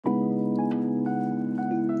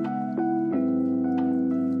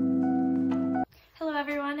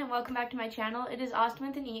welcome back to my channel. It is Austin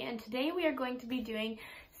with an E, and today we are going to be doing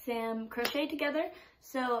some crochet together.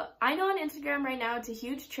 So I know on Instagram right now it's a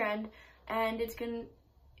huge trend, and it's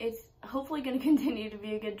hopefully gonna continue to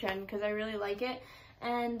be a good trend because I really like it.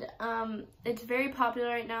 And it's very popular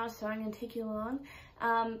right now, so I'm gonna take you along.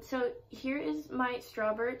 So here is my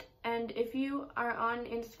Strawbert, and if you are on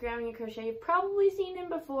Instagram and you crochet, you've probably seen him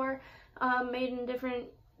before, made in different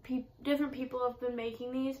people have been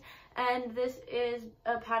making these. And this is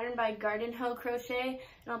a pattern by Garden Hoe Crochet,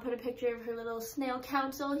 and I'll put a picture of her little Snail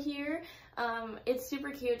Council here. It's super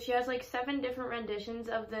cute. She has like 7 different renditions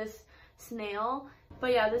of this snail.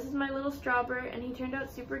 But yeah, this is my little Strawbert, and he turned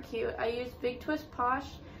out super cute. I used Big Twist Posh,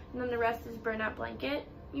 and then the rest is burnout blanket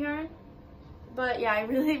yarn. But yeah, I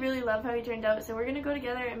really love how he turned out. So we're gonna go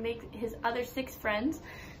together and make his other 6 friends.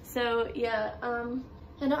 So yeah,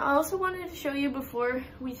 and I also wanted to show you before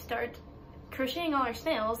we start crocheting all our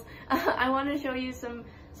snails, I want to show you some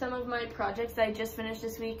of my projects that I just finished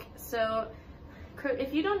this week. So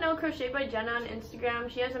if you don't know Crochet by Jenna on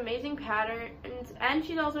Instagram, she has amazing patterns, and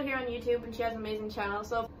she's also here on YouTube, and she has an amazing channel.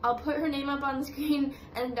 So I'll put her name up on the screen,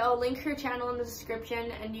 and I'll link her channel in the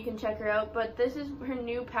description, and you can check her out. But this is her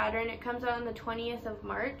new pattern. It comes out on the 20th of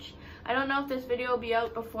March. I don't know if this video will be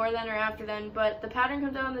out before then or after then, but the pattern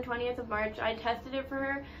comes out on the 20th of March. I tested it for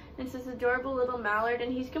her. It's this adorable little mallard,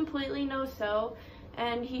 and he's completely no-sew,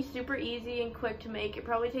 and he's super easy and quick to make. It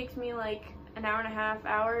probably takes me like an hour and a half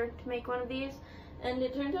to make one of these. And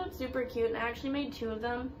it turned out super cute, and I actually made 2 of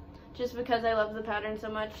them just because I love the pattern so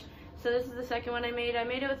much. So this is the second one I made. I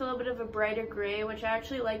made it with a little bit of a brighter gray, which I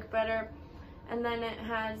actually like better. And then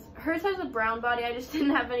hers has a brown body. I just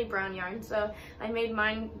didn't have any brown yarn, so I made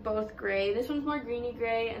mine both gray. This one's more greeny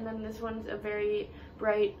gray, and then this one's a very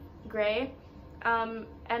bright gray. And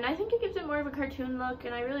I think it gives it more of a cartoon look,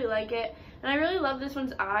 and I really like it. And I really love this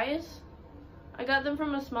one's eyes. I got them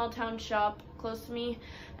from a small town shop close to me,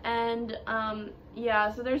 and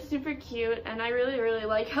yeah, so they're super cute, and I really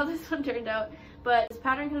like how this one turned out. But this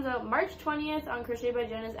pattern comes out March 20th on Crochet by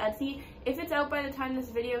Jenna's Etsy. If it's out by the time this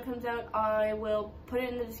video comes out, I will put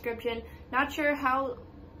it in the description. Not sure how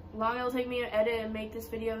long it'll take me to edit and make this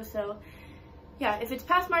video, so yeah, if it's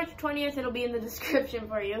past March 20th, it'll be in the description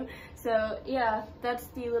for you. So yeah, that's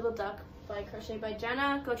the little duck by Crochet by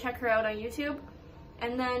Jenna. Go check her out on YouTube.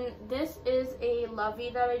 And then this is a lovey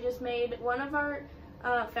that I just made. One of our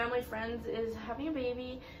family friends is having a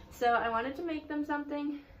baby, so I wanted to make them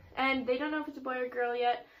something, and they don't know if it's a boy or girl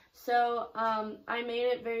yet. So I made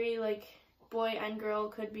it very like boy and girl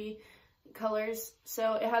could be colors.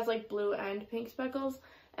 So it has like blue and pink speckles,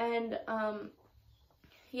 and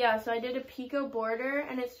yeah, so I did a picot border,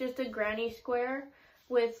 and it's just a granny square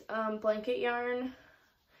with blanket yarn,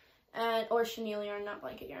 or chenille yarn, not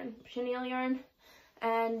blanket yarn, chenille yarn.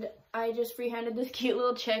 And I just freehanded this cute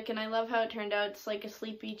little chick, and I love how it turned out. It's like a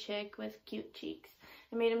sleepy chick with cute cheeks.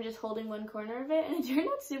 I made him just holding one corner of it, and it turned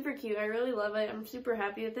out super cute. I really love it. I'm super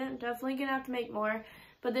happy with it. I'm definitely gonna have to make more.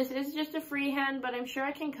 But this is just a freehand, but I'm sure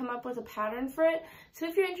I can come up with a pattern for it. So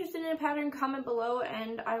if you're interested in a pattern, comment below,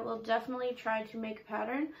 and I will definitely try to make a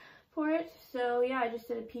pattern for it. So yeah, I just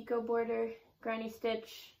did a picot border, granny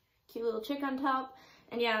stitch, cute little chick on top.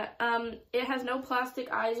 And yeah, it has no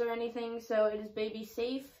plastic eyes or anything, so it is baby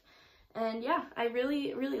safe. And yeah, I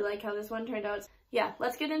really like how this one turned out. Yeah,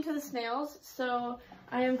 let's get into the snails. So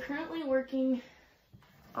I am currently working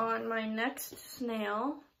on my next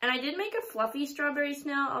snail. And I did make a fluffy strawberry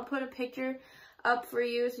snail. I'll put a picture up for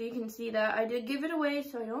you so you can see that. I did give it away,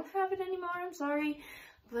 so I don't have it anymore. I'm sorry.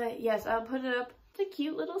 But yes, I'll put it up. It's a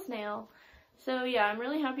cute little snail. So yeah, I'm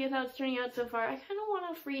really happy with how it's turning out so far. I kind of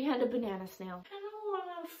want to freehand a banana snail.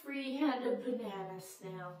 Freehand a banana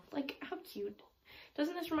snail. Like, how cute.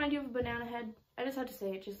 Doesn't this remind you of a banana head? I just had to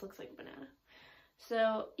say it just looks like a banana.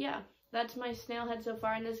 So yeah, that's my snail head so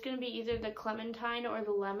far, and this is going to be either the clementine or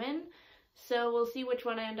the lemon. So we'll see which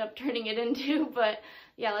one I end up turning it into. But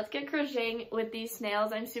yeah, let's get crocheting with these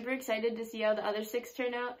snails. I'm super excited to see how the other 6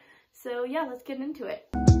 turn out. So yeah, let's get into it.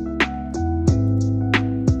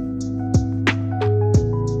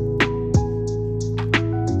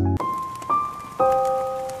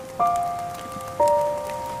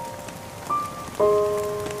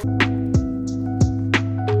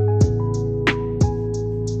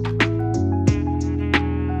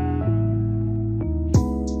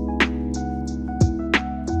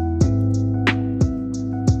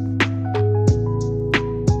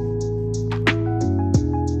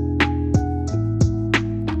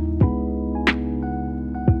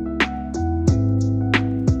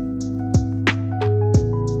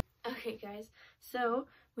 So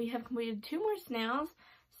we have completed 2 more snails.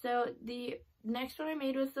 So the next one I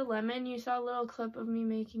made was the lemon. You saw a little clip of me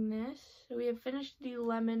making this. So we have finished the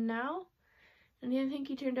lemon now. And I think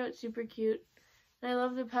he turned out super cute. And I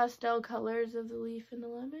love the pastel colors of the leaf and the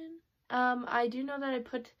lemon. I do know that I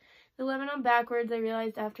put the lemon on backwards. I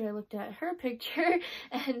realized after I looked at her picture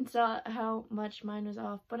and saw how much mine was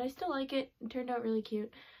off. But I still like it. It turned out really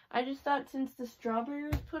cute. I just thought since the strawberry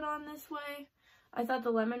was put on this way, I thought the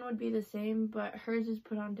lemon would be the same, but hers is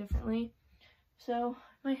put on differently. So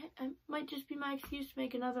it might just be my excuse to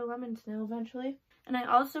make another lemon snail eventually. And I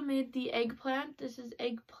also made the eggplant. This is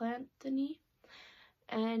eggplant-y.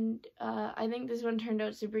 And I think this one turned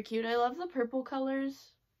out super cute. I love the purple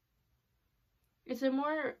colors. It's a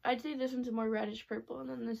more, I'd say this one's a more reddish purple, and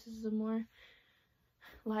then this is a more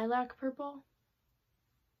lilac purple.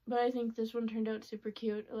 But I think this one turned out super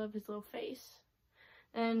cute. I love his little face.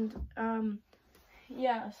 And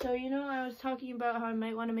yeah, so you know, I was talking about how I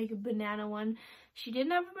might want to make a banana one. She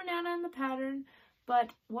didn't have a banana in the pattern, but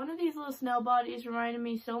one of these little snail bodies reminded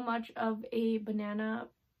me so much of a banana,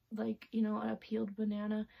 like, you know, a peeled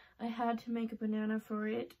banana. I had to make a banana for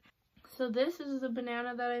it. So this is the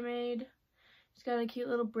banana that I made. It's got a cute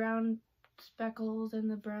little brown speckles and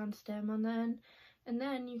the brown stem on the end. And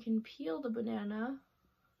then you can peel the banana.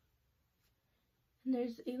 And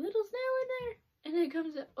there's a little snail in there. And it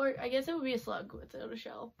comes, or I guess it would be a slug without a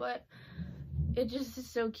shell, but it just is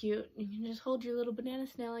so cute. You can just hold your little banana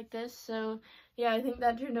snail like this. So yeah, I think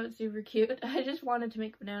that turned out super cute. I just wanted to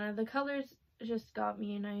make banana. The colors just got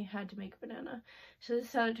me and I had to make a banana. So this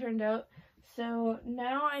is how it turned out. So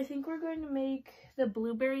now I think we're going to make the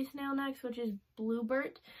blueberry snail next, which is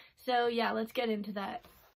Bluebert. So yeah, let's get into that.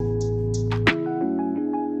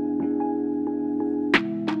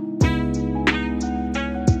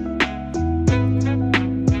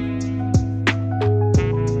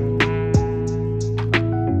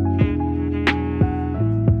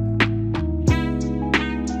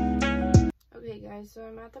 So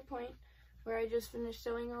I'm at the point where I just finished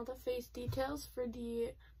sewing all the face details for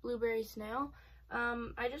the blueberry snail.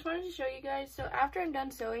 I just wanted to show you guys, so after I'm done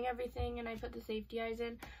sewing everything and I put the safety eyes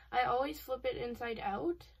in, I always flip it inside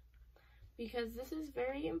out because this is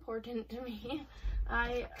very important to me.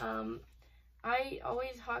 I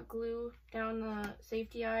always hot glue down the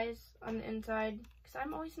safety eyes on the inside because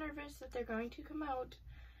I'm always nervous that they're going to come out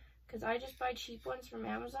because I just buy cheap ones from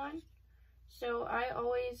Amazon. So I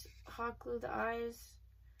always hot glue the eyes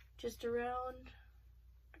just around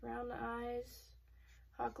the eyes,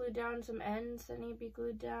 hot glue down some ends that need to be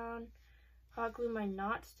glued down, hot glue my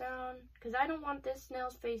knots down, because I don't want this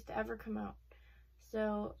snail's face to ever come out.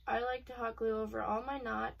 So I like to hot glue over all my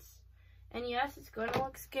knots. And yes, it's going to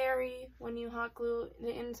look scary when you hot glue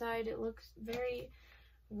the inside. It looks very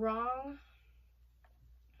wrong.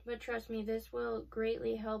 But trust me, this will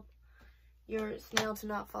greatly help your snail to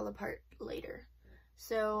not fall apart later.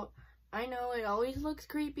 So I know it always looks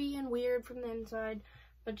creepy and weird from the inside,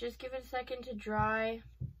 but just give it a second to dry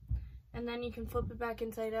and then you can flip it back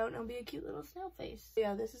inside out and it'll be a cute little snail face.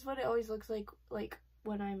 Yeah, this is what it always looks like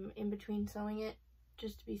when I'm in between sewing it,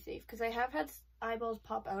 just to be safe, because I have had eyeballs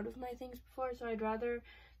pop out of my things before, so I'd rather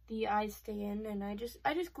the eyes stay in. And I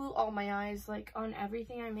just glue all my eyes, like on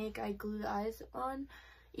everything I make. I glue the eyes on,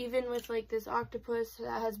 even with like this octopus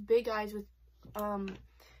that has big eyes with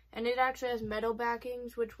and it actually has metal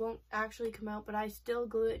backings which won't actually come out, but I still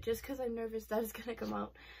glue it just because I'm nervous that it's gonna come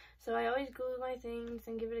out. So I always glue my things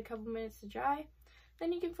and give it a couple minutes to dry,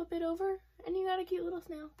 then you can flip it over and you got a cute little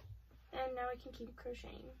snail. And now I can keep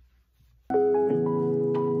crocheting.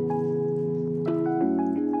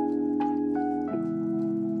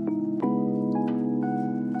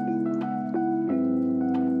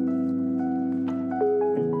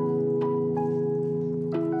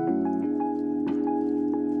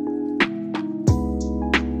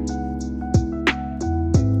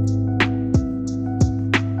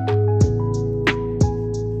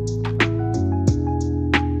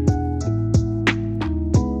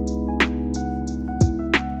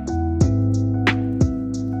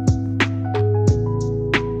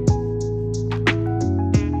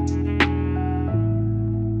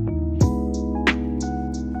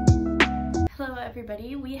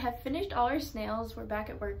 Everybody, we have finished all our snails. We're back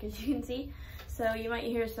at work, as you can see, so you might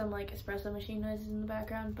hear some like espresso machine noises in the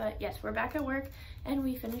background, but yes, we're back at work and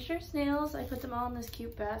we finished our snails. I put them all in this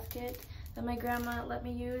cute basket that my grandma let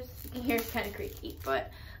me use. Here it's kind of creaky,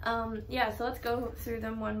 but yeah, so let's go through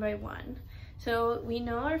them one by one. So we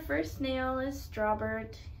know our first snail is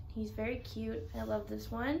Strawbert. He's very cute. I love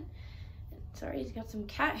this one. Sorry, he's got some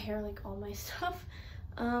cat hair like all my stuff.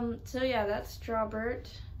 So yeah, that's Strawbert,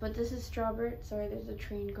 but this is Strawbert. Sorry, there's a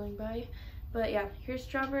train going by, but yeah, here's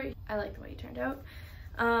Strawbert. I like the way he turned out.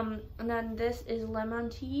 And then this is lemon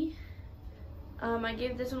tea. I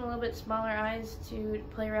gave this one a little bit smaller eyes to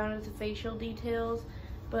play around with the facial details.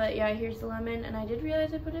 But yeah, here's the lemon, and I did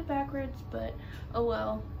realize I put it backwards, but oh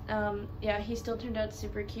well. Yeah, he still turned out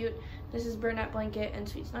super cute. This is Burnout Blanket and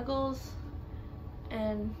Sweet Snuggles.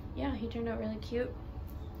 And yeah, he turned out really cute.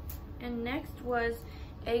 And next was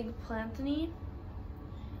Eggplanthony.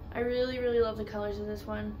 I really, really love the colors of this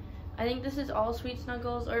one. I think this is all Sweet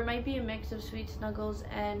Snuggles, or it might be a mix of Sweet Snuggles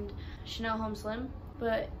and Chanel Home Slim.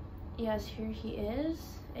 But yes, here he is,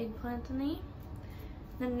 Eggplanthony.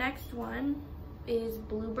 The next one is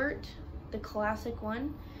Bluebert, the classic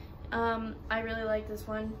one. I really like this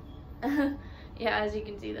one. Yeah, as you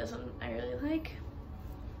can see, this one I really like.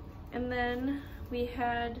 And then we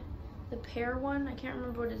had the pear one. I can't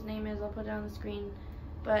remember what his name is. I'll put it on the screen.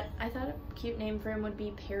 But I thought a cute name for him would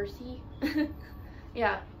be Percy.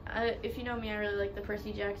 Yeah, if you know me, I really like the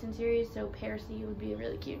Percy Jackson series, so Percy would be a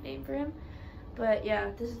really cute name for him. But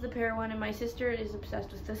yeah, this is the pear one, and my sister is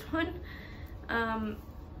obsessed with this one.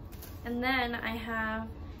 And then I have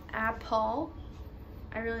Apple.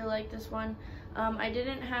 I really like this one. I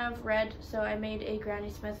didn't have red, so I made a Granny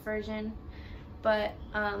Smith version. But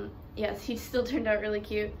yes, he still turned out really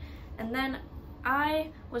cute. And then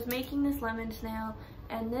I was making this lemon snail,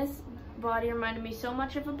 and this body reminded me so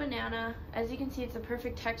much of a banana. As you can see, it's a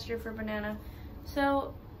perfect texture for banana.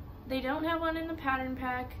 So they don't have one in the pattern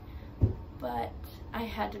pack, but I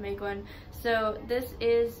had to make one. So this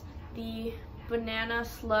is the banana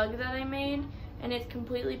slug that I made, and it's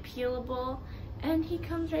completely peelable, and he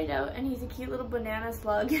comes right out, and he's a cute little banana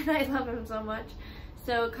slug, and I love him so much.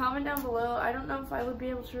 So comment down below. I don't know if I would be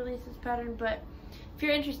able to release this pattern, but if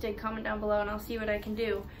you're interested, comment down below and I'll see what I can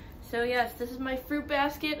do. So yes, this is my fruit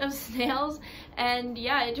basket of snails, and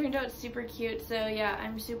yeah, it turned out super cute. So yeah,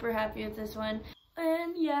 I'm super happy with this one.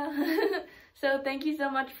 And yeah, so thank you so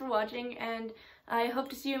much for watching, and I hope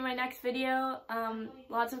to see you in my next video.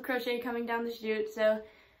 Lots of crochet coming down the chute, so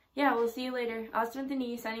yeah, we'll see you later. Austin with the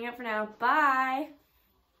Knee, signing out for now. Bye!